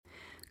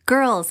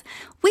Girls,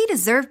 we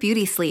deserve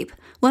beauty sleep.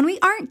 When we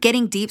aren't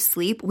getting deep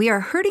sleep, we are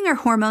hurting our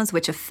hormones,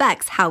 which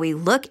affects how we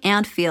look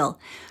and feel.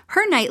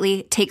 Her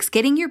Nightly takes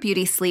getting your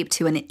beauty sleep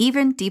to an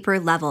even deeper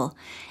level.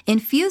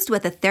 Infused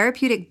with a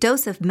therapeutic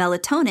dose of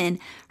melatonin,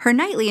 Her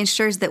Nightly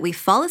ensures that we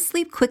fall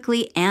asleep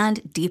quickly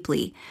and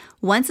deeply.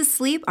 Once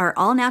asleep, our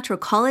all-natural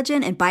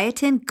collagen and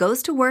biotin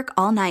goes to work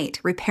all night,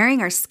 repairing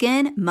our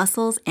skin,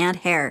 muscles, and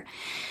hair.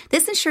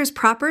 This ensures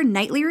proper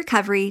nightly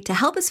recovery to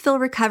help us feel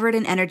recovered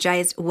and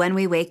energized when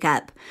we wake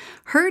up.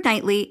 Her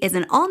Nightly is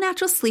an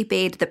all-natural sleep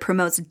aid that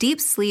promotes deep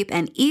sleep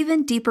and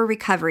even deeper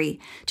recovery.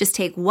 Just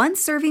take one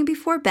serving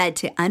before bed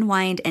to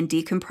unwind and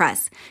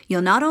decompress.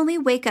 You'll not only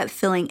wake up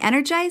feeling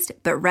energized,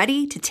 but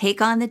ready to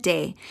take on the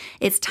day.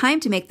 It's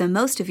time to make the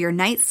most of your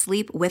night's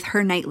sleep with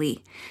Her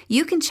Nightly.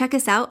 You can check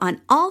us out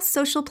on all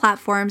social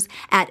platforms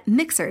at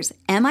Mixhers,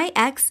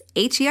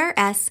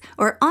 Mixhers,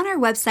 or on our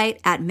website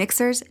at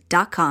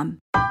mixhers.com.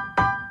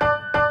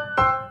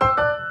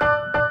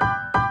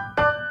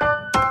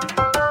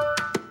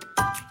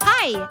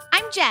 Hi,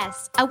 I'm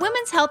Jess, a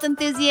women's health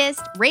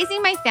enthusiast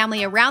raising my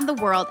family around the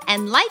world,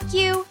 and like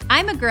you,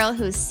 I'm a girl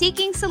who's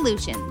seeking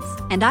solutions.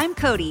 And I'm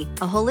Cody,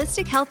 a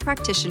holistic health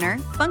practitioner,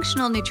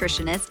 functional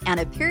nutritionist,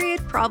 and a period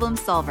problem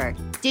solver.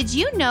 Did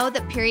you know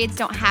that periods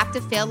don't have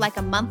to feel like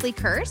a monthly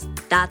curse?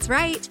 That's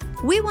right.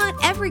 We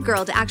want every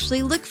girl to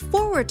actually look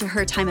forward to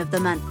her time of the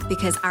month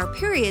because our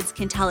periods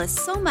can tell us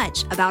so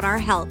much about our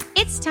health.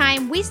 It's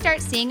time we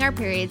start seeing our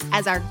periods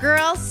as our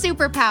girl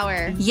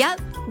superpower.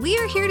 Yep. We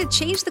are here to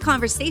change the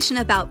conversation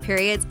about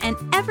periods and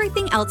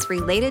everything else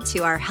related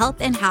to our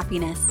health and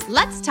happiness.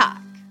 Let's talk.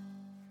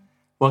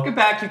 Welcome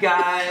back, you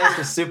guys.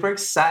 We're super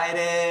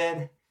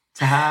excited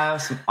to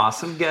have some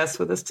awesome guests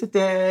with us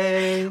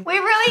today. We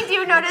really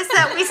do notice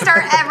that we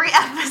start every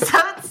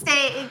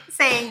episode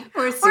saying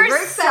we're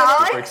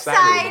so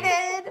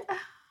excited.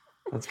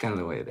 That's kind of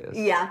the way it is.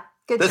 Yeah,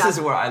 good job. This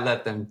is where I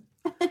let them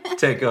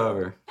take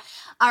over.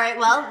 All right,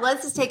 well,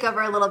 let's just take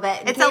over a little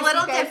bit. It's a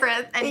little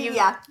different.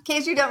 Yeah, in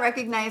case you don't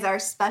recognize our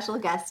special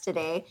guest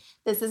today,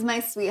 this is my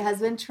sweet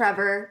husband,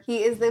 Trevor.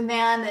 He is the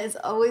man that is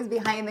always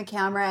behind the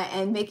camera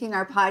and making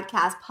our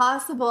podcast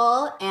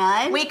possible.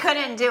 And we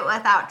couldn't do it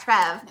without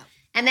Trev. No.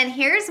 And then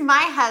here's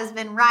my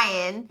husband,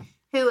 Ryan,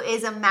 who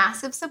is a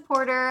massive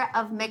supporter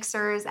of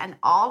Mixhers and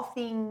all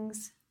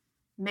things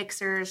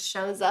Mixhers,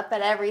 shows up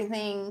at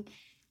everything,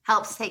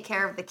 helps take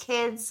care of the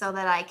kids so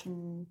that I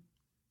can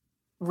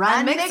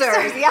run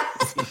Mixhers.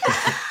 Yes.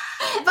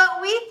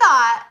 But we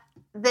thought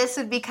this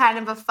would be kind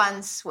of a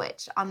fun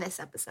switch on this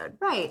episode.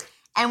 Right.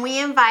 And we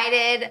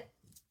invited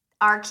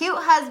our cute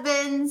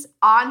husbands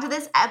onto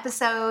this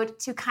episode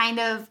to kind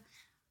of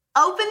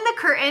open the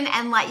curtain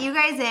and let you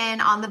guys in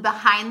on the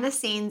behind the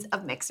scenes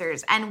of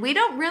Mixhers. And we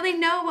don't really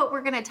know what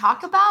we're going to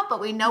talk about,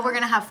 but we know we're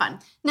going to have fun.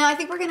 No, I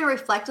think we're going to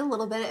reflect a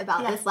little bit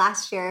about this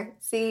last year.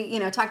 See,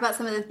 talk about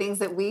some of the things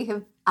that we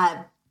have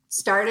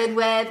started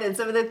with and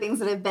some of the things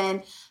that have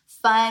been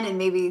fun and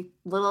maybe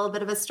a little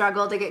bit of a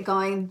struggle to get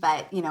going.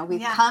 But,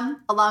 we've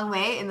come a long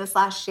way in this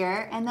last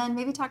year. And then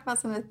maybe talk about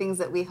some of the things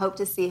that we hope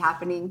to see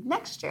happening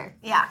next year.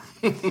 Yeah.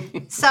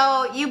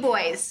 So you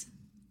boys,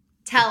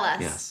 tell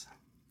us. Yes.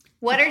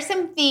 What are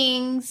some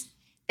things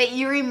that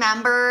you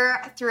remember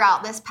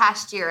throughout this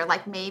past year?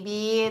 Like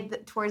maybe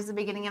towards the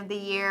beginning of the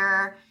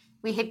year,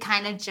 we had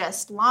kind of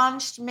just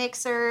launched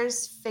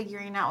Mixhers,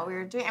 figuring out what we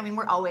were doing. I mean,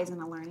 we're always in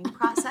a learning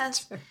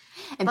process. But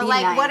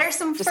nice. What are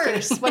some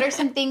firsts? What are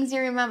some things you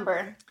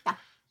remember?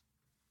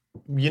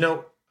 Yeah.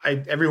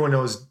 Everyone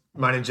knows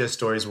mine and Jess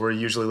stories. We're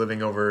usually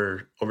living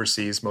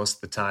overseas most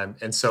of the time.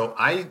 And so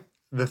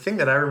the thing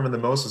that I remember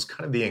the most was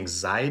kind of the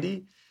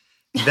anxiety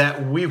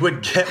that we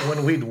would get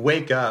when we'd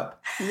wake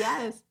up.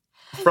 Yes.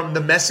 From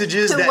the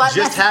messages that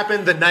just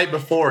happened the night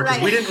before,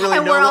 because we didn't really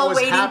know what was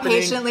happening. And we're all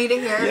waiting patiently to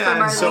hear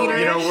from our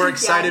leader. We're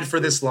excited for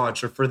this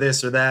launch or for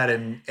this or that,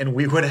 and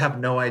we would have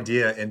no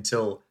idea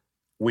until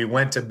we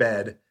went to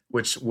bed,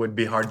 which would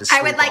be hard to sleep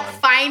I would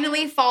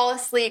finally fall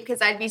asleep because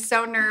I'd be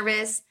so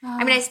nervous.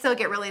 I mean, I still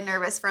get really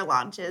nervous for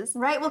launches.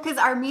 Right. Well, because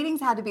our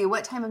meetings had to be,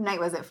 what time of night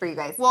was it for you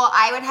guys? Well,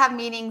 I would have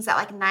meetings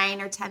at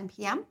 9 or 10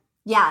 p.m.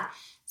 Yeah.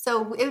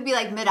 So it would be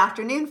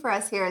mid-afternoon for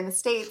us here in the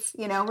States.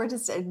 We're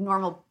just a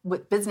normal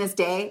business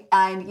day,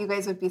 and you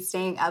guys would be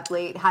staying up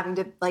late, having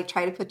to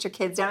try to put your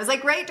kids down. It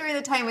was right during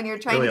the time when you're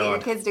trying to get your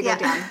kids to go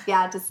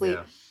down, to sleep.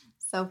 Yeah.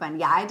 So fun.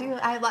 Yeah, I do.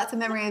 I have lots of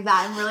memory of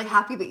that. I'm really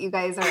happy that you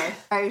guys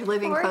are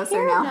living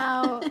closer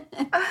now.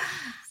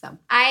 So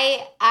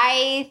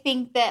I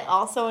think that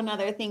also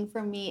another thing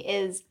for me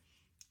is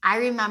I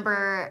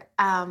remember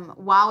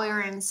while we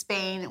were in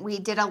Spain, we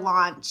did a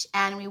launch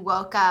and we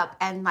woke up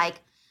and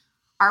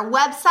our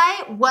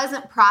website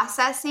wasn't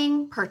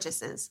processing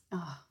purchases.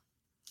 Oh.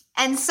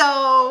 And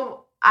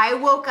so I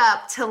woke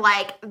up to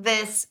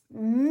this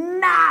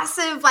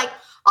massive,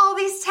 all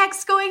these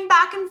texts going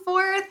back and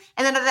forth.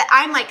 And then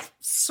I'm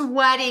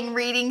sweating,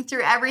 reading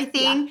through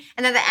everything. Yeah.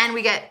 And then at the end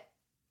we get,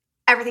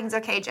 everything's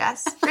okay,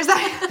 Jess. There's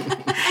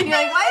that. You're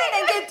why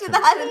did I get to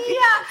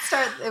that?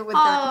 Start with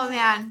that. Oh,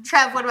 man.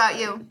 Trev, what about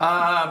you?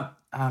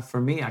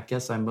 for me, I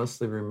guess I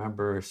mostly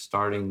remember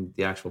starting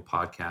the actual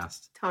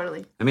podcast.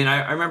 Totally. I mean,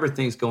 I remember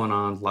things going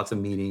on, lots of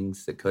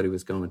meetings that Cody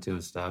was going to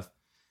and stuff.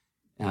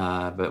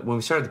 But when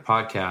we started the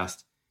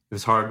podcast, it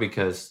was hard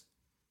because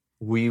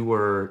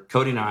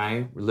Cody and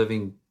I were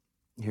living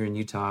here in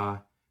Utah.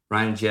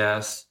 Ryan and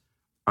Jess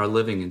are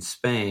living in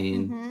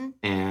Spain.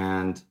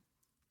 And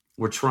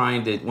we're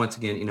trying to, once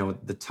again, you know,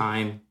 the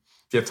time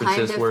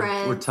differences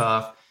were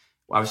tough.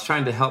 I was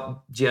trying to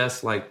help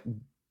Jess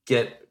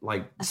get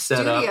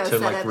set up to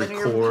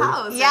record.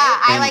 House, right?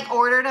 I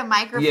ordered a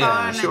microphone.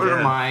 Yeah, she ordered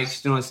a mic,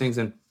 she's doing those things,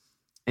 and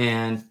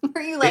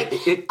were you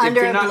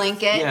under a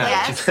blanket?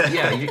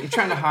 Yeah, you're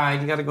trying to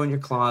hide. You got to go in your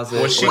closet.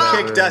 Well, she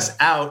kicked us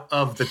out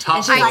of the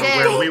top floor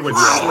where we would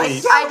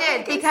sleep. I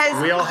did,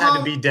 because we all had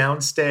to be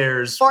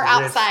downstairs or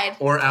outside.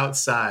 Well,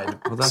 that's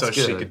so good.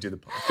 she could do the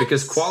podcast.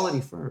 Because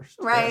quality first.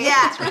 Right.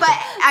 Yeah, but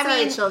I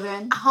mean,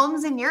 children.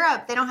 Homes in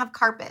Europe, they don't have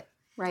carpet.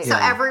 Right. So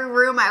every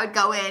room I would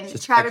go in,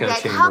 try to be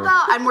like, how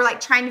about, and we're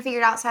trying to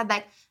figure it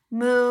outside,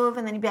 move,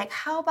 and then you'd be like,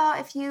 how about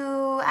if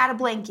you add a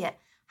blanket?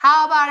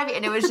 How about if you,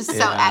 and it was just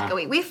so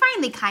echoey. We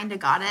finally kind of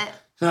got it.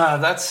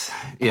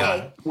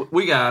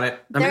 We got it.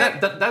 I mean,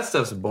 that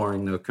stuff's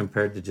boring though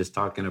compared to just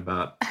talking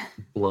about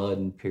blood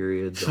and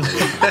periods all the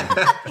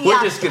time.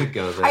 We're just gonna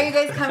go there. Are you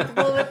guys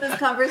comfortable with this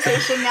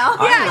conversation now?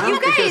 Yeah, you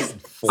guys.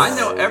 I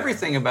know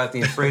everything about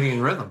the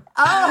infradian rhythm.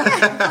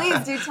 Oh,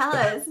 please do tell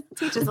us.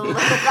 Teach us a little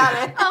bit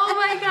about it. Oh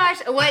my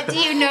gosh. What do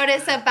you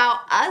notice about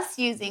us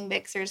using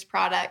Mixer's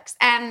products?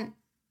 And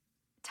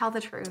tell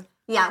the truth.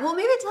 Yeah, well,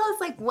 maybe tell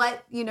us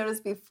what you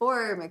noticed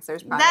before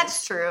Mixer's products.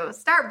 That's true.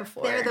 Start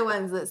before. They're the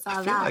ones that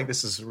saw I feel like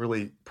this is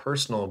really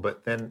personal,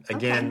 but then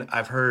again,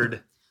 I've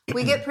heard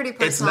we get pretty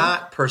personal. It's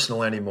not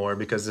personal anymore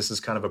because this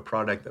is kind of a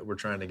product that we're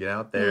trying to get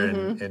out there,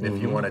 and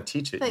if you want to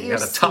teach it, you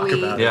got to talk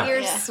about it.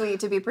 You're sweet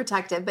to be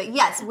protected, but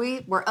yes,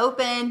 we're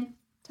open.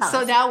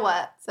 So now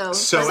what? So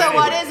anyway.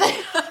 What is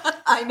it?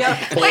 I know.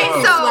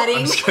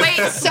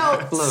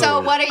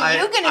 So what are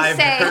you going to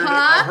say,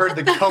 I've heard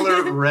the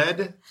color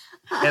red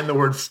and the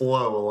word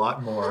flow a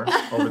lot more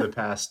over the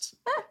past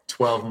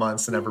 12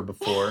 months than ever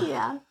before.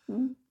 Yeah.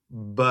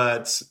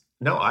 But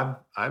no,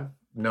 I've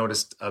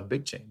noticed a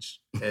big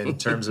change in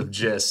terms of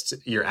just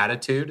your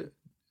attitude,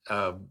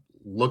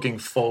 looking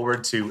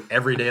forward to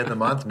every day of the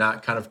month,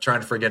 not kind of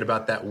trying to forget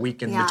about that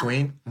week in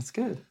between. That's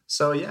good.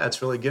 So yeah,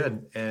 it's really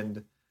good.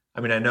 And I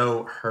mean, I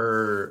know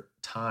her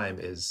time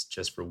is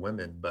just for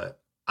women, but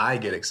I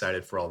get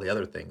excited for all the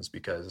other things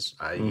because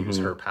I use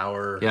Her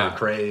Power, Her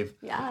Crave,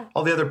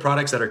 all the other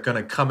products that are going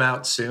to come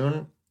out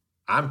soon.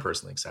 I'm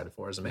personally excited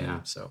for as a man. Yeah.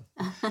 So,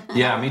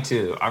 yeah, me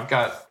too. I've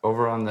got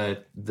over on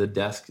the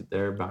desk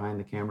there behind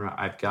the camera,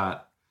 I've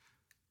got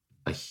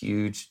a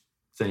huge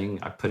thing.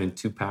 I put in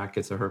 2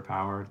 packets of Her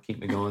Power to keep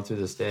me going through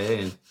this day,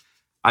 and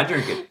I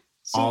drink it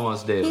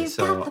almost daily.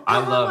 So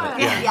I love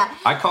it. Yeah.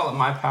 I call it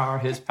my power,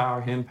 his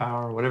power, him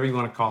power, whatever you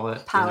want to call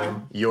it.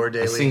 Power. Your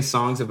daily. I sing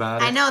songs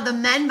about it. I know the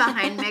men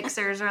behind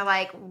Mixers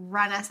are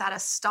run us out of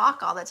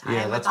stock all the time.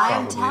 Yeah, that's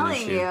I'm probably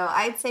telling you,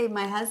 I'd say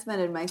my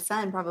husband and my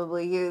son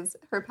probably use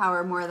Her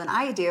Power more than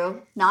I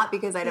do. Not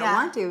because I don't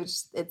want to,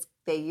 it's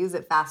they use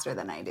it faster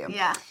than I do.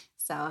 Yeah.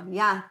 So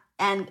yeah.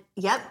 And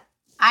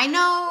I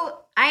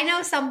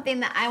know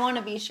something that I want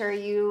to be sure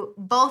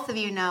both of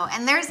you know,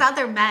 and there's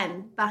other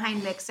men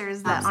behind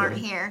Mixers that aren't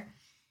here.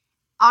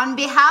 On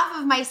behalf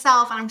of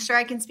myself, and I'm sure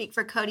I can speak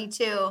for Cody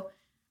too,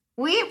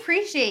 we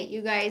appreciate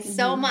you guys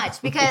so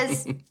much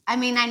because, I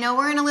mean, I know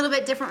we're in a little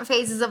bit different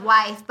phases of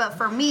life, but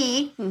for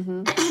me,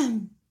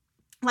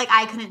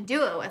 I couldn't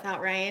do it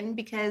without Ryan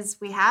because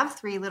we have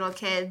 3 little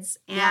kids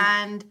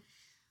and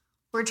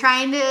we're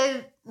trying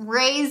to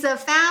raise a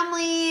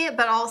family,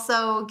 but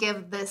also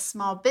give this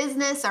small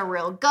business a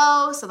real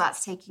go. So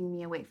that's taking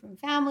me away from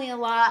family a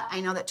lot.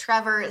 I know that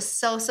Trevor is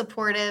so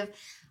supportive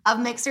of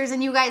Mixers,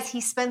 and you guys,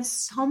 he spends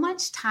so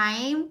much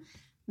time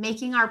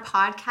making our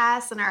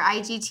podcasts and our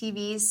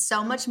IGTVs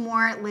so much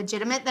more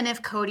legitimate than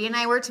if Cody and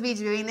I were to be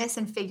doing this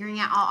and figuring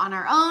it out on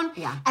our own.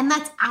 Yeah. And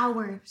that's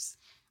hours.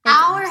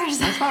 Hours.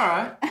 That's all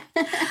right.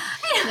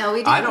 No,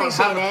 we do I don't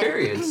appreciate have a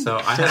period, so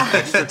I have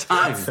extra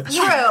time.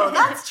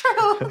 That's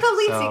true. The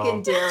least you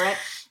can do, right?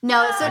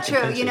 No, it's so true.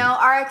 Attention. You know,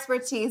 our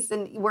expertise,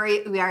 and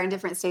we are in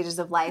different stages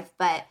of life,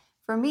 but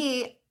for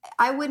me,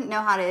 I wouldn't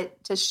know how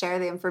to share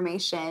the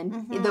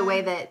information the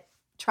way that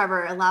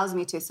Trevor allows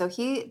me to. So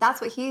that's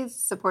what he's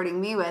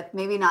supporting me with.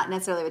 Maybe not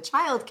necessarily with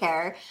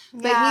childcare,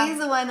 but he's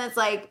the one that's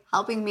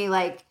helping me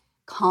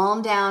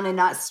calm down and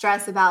not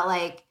stress about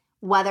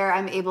whether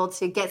I'm able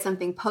to get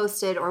something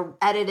posted or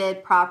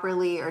edited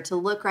properly or to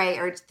look right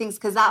or things.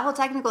 Because that whole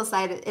technical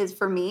side is,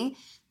 for me,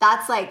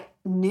 that's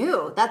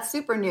new. That's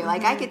super new.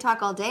 I could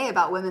talk all day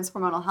about women's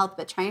hormonal health,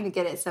 but trying to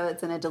get it so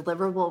it's in a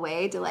deliverable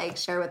way to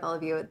share with all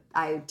of you,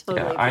 I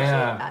totally appreciate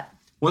that.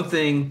 One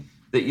thing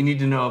that you need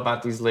to know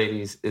about these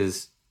ladies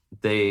is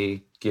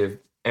they give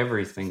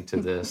everything to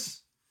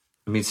this.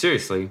 I mean,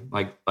 seriously,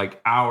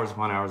 hours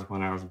upon hours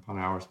upon hours upon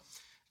hours.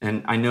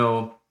 And I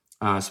know,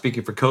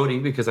 speaking for Cody,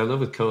 because I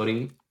live with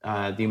Cody,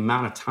 the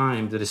amount of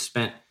time that is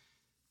spent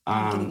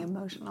I'm getting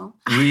emotional.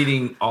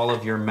 Reading all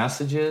of your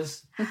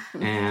messages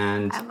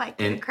and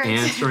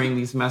answering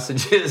these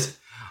messages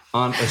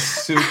on a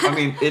super. I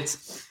mean,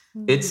 it's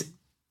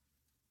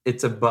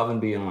above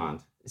and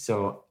beyond.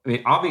 So I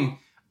mean,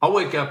 I'll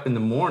wake up in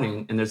the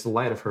morning and there's the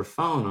light of her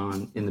phone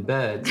on in the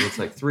bed. And it's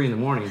like 3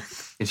 a.m.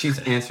 and she's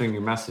answering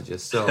your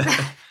messages. So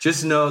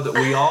just know that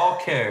we all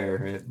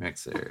care at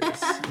Mixers.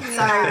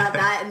 Sorry about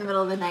that in the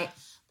middle of the night.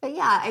 But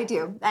yeah, I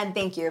do. And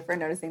thank you for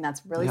noticing.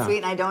 That's really sweet.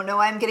 And I don't know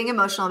why I'm getting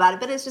emotional about it,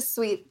 but it's just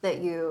sweet that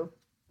you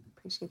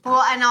appreciate that.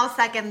 Well, and I'll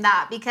second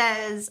that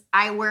because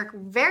I work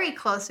very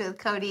closely with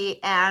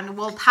Cody and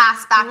we'll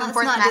pass back and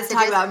forth messages. Let's not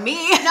just talk about me.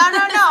 No.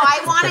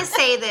 I want to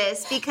say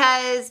this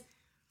because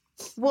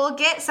we'll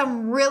get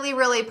some really,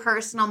 really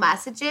personal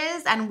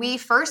messages. And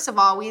first of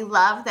all, we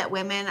love that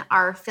women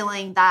are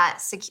feeling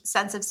that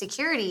sense of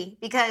security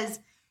because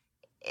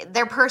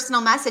they're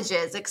personal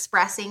messages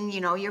expressing,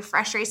 your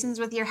frustrations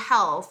with your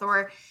health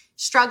or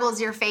struggles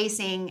you're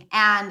facing.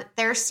 And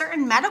there's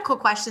certain medical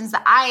questions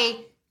that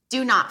I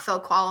do not feel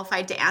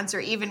qualified to answer,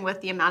 even with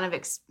the amount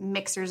of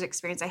Mixers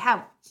experience I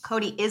have.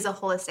 Cody is a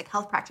holistic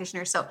health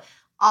practitioner. So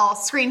I'll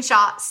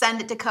screenshot, send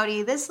it to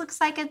Cody. This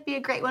looks like it'd be a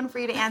great one for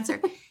you to answer.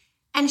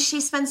 And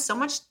she spends so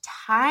much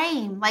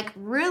time,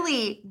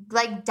 really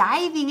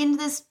diving into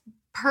this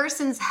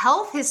person's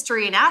health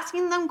history and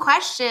asking them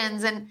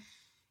questions. And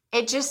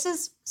it just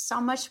is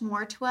so much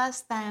more to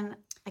us than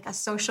a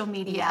social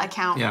media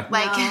account. Yeah.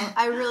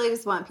 I really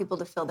just want people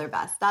to feel their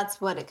best.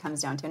 That's what it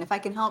comes down to. And if I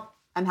can help,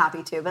 I'm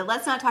happy to. But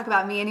let's not talk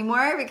about me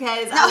anymore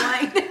because I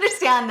want you to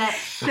understand that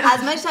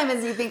as much time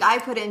as you think I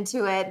put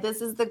into it,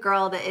 this is the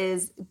girl that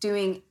is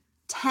doing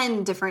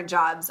 10 different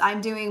jobs. I'm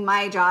doing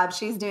my job.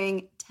 She's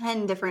doing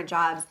 10 different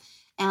jobs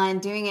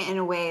and doing it in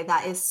a way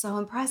that is so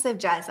impressive,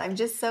 Jess. I'm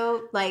just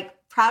so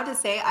proud to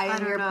say I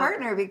am your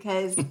partner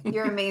because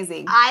you're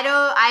amazing.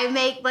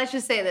 Let's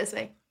just say it this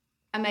way.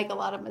 I make a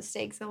lot of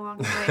mistakes along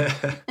the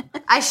way.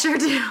 I sure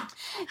do.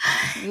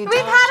 We've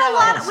had a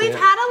lot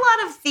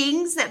of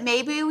things that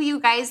maybe you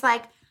guys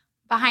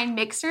behind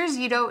Mixers,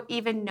 you don't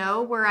even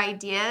know were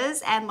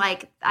ideas. And I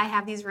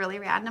have these really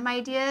random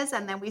ideas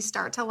and then we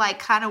start to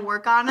kind of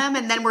work on them.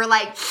 And then we're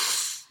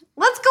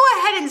let's go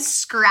ahead and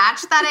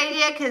scratch that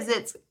idea because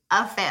it's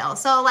a fail.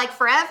 So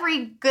for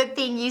every good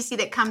thing you see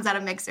that comes out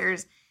of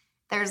Mixers,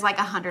 there's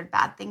 100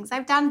 bad things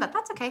I've done, but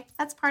that's okay.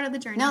 That's part of the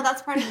journey. No,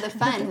 that's part of the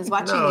fun is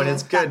watching. No, and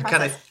it's good.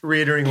 Kind of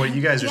reiterating what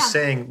you guys are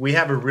saying. We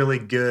have really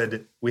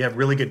good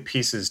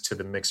pieces to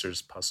the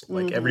Mixers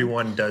puzzle.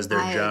 Everyone does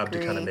their job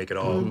to kind of make it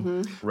all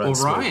run Well,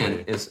 smoothly. Ryan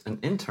is an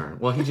intern.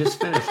 Well, he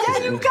just finished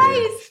his you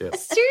internship.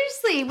 guys,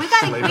 seriously, we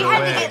had to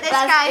get this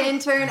guy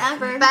intern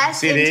ever.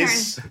 Best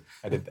intern.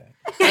 I did that.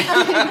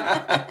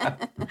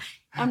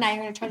 I'm not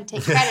even going to try to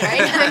take credit,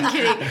 right? I'm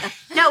kidding.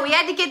 No, we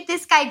had to get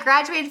this guy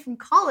graduated from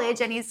college,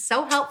 and he's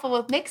so helpful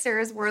with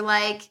Mixers. We're a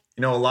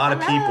lot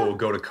of people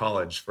go to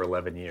college for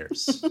 11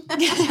 years. Only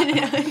Usually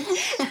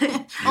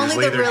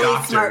the they're really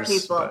doctors, smart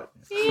people. but-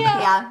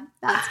 Yeah,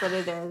 that's what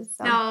it is.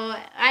 So. No,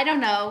 I don't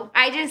know.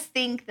 I just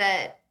think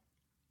that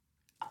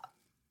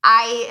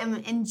I am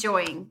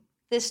enjoying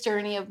this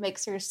journey of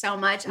Mixers so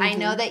much. I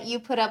know that you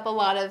put up a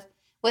lot of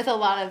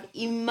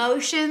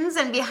emotions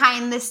and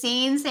behind the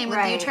scenes. Same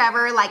with you,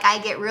 Trevor. I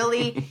get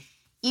really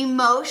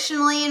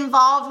emotionally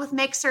involved with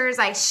Mixers.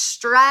 I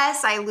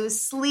stress, I lose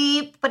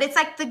sleep, but it's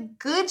the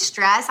good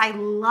stress. I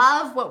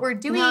love what we're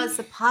doing. No, it's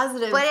a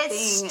positive but thing.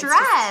 It's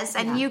stress.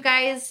 And you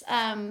guys,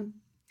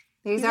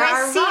 these you are guys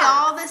our see rocks.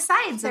 all the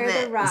sides They're of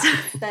it. the rocks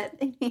that,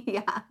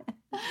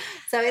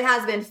 So it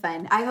has been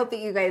fun. I hope that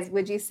you guys,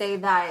 would you say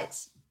that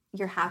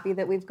you're happy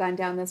that we've gone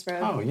down this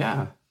road? Oh,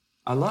 yeah.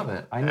 I love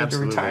it. I need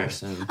Absolutely. to retire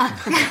soon.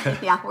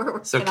 Yeah, we're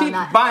working So on keep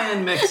that.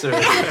 buying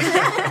Mixers.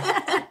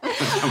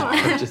 Come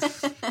on,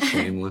 just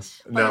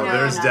shameless. No, no,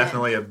 there's no,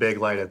 definitely a big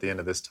light at the end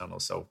of this tunnel.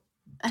 So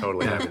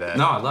totally happy with that.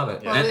 No, I love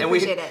it. Well, we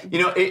appreciate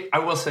it. I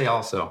will say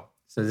also,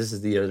 so this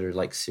is the other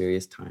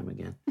serious time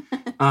again.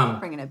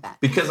 Bringing it back.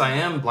 Because I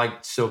am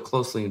so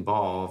closely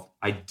involved,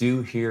 I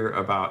do hear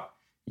about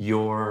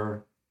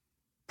your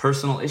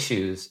personal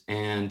issues,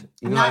 and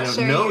I'm I not don't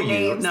sharing know your you.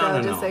 names,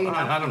 No, just so you know.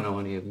 I don't know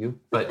any of you,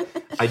 but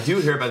I do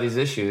hear about these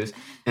issues,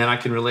 and I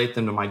can relate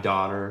them to my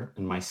daughter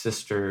and my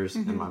sisters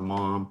and my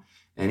mom.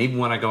 And even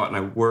when I go out and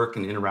I work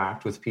and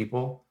interact with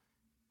people,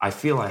 I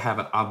feel I have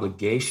an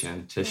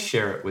obligation to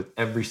share it with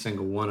every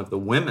single one of the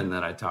women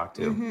that I talk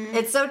to.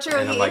 It's so true.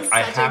 And He I'm is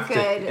I such have a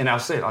good. to, and I'll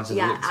say it. I'll just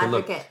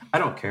look, advocate. I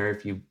don't care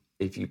if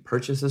you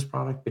purchase this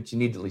product, but you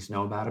need to at least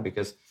know about it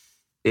because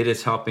it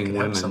is helping help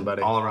women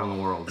somebody. all around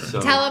the world.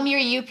 So Tell them your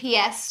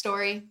UPS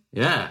story.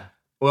 yeah.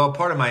 Well,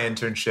 part of my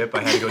internship,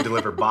 I had to go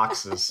deliver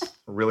boxes,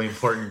 a really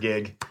important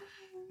gig.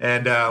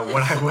 And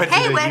when I went to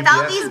the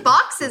without UPS, these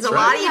boxes, a That's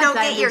lot right. of you don't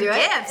Time get to your do it.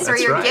 gifts or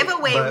That's your right.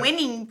 giveaway But-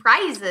 winning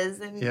prizes.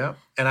 And Yeah,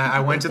 and I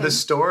went to the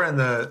store, and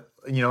the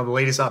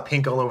lady saw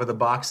pink all over the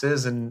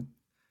boxes, and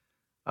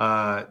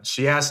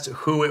she asked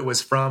who it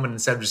was from, and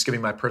instead of just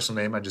giving my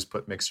personal name, I just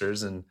put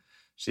Mixers, and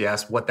she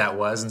asked what that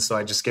was, and so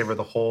I just gave her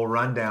the whole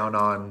rundown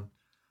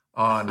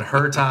on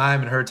Her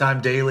Time and Her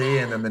Time Daily,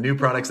 and then the new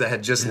products that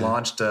had just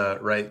launched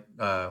when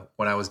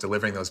I was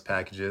delivering those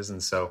packages.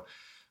 And so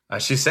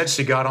she said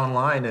she got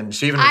online, and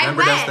she even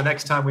remembered us the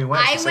next time we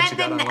went. I went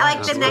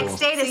the next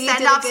day to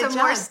send off some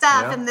more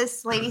stuff, and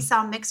this lady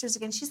saw mixers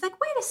again. She's like,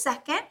 wait a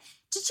second.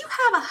 Did you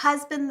have a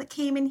husband that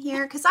came in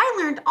here? Because I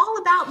learned all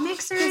about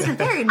mixers.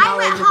 Very I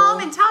went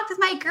home and talked with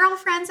my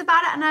girlfriends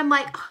about it, and I'm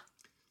like, oh,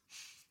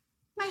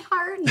 my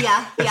heart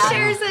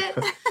shares it.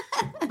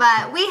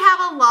 But we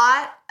have a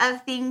lot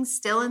of things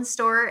still in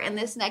store in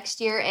this next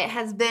year. It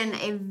has been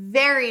a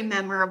very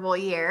memorable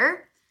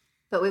year.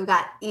 But we've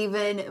got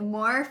even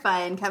more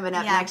fun coming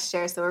up next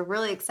year. So we're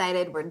really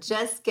excited. We're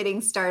just getting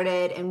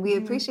started. And we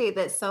appreciate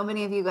that so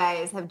many of you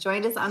guys have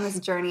joined us on this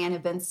journey and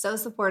have been so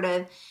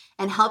supportive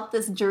and helped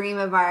this dream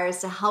of ours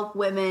to help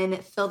women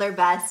feel their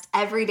best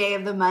every day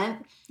of the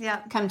month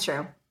come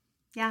true.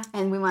 Yeah.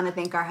 And we want to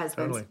thank our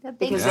husbands. Totally.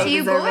 Thanks to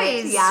you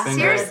boys. Yeah,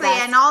 seriously.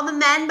 And all the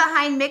men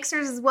behind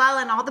mixers as well,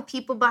 and all the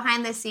people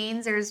behind the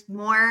scenes. There's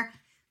more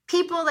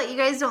people that you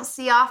guys don't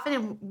see often,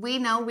 and we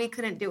know we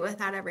couldn't do it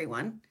without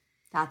everyone.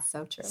 That's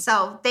so true.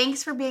 So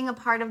thanks for being a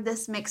part of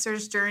this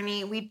Mixers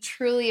journey. We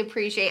truly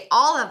appreciate,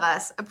 all of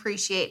us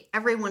appreciate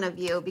every one of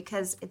you,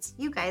 because it's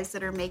you guys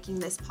that are making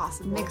this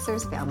possible.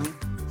 Mixers family.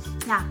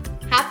 Yeah.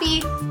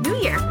 Happy New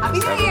Year. Happy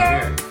New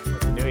Year.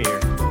 New Year.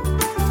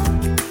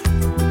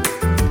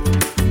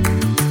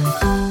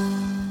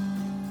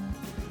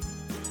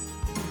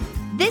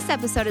 This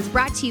episode is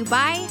brought to you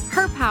by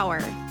Her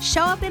Power.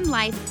 Show up in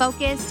life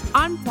focused,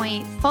 on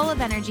point, full of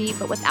energy,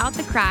 but without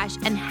the crash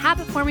and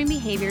habit-forming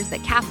behaviors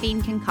that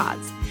caffeine can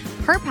cause.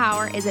 Her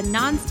Power is a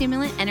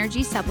non-stimulant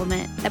energy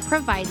supplement that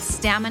provides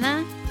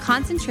stamina,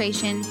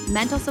 concentration,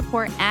 mental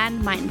support,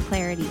 and mind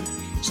clarity.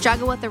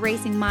 Struggle with a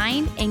racing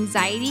mind,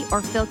 anxiety,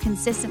 or feel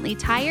consistently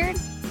tired?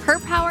 Her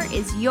Power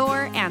is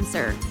your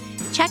answer.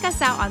 Check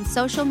us out on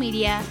social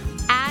media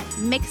at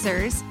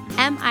Mixers,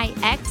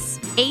 MIXHERS,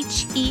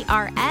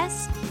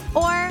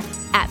 or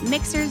at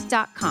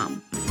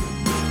mixers.com.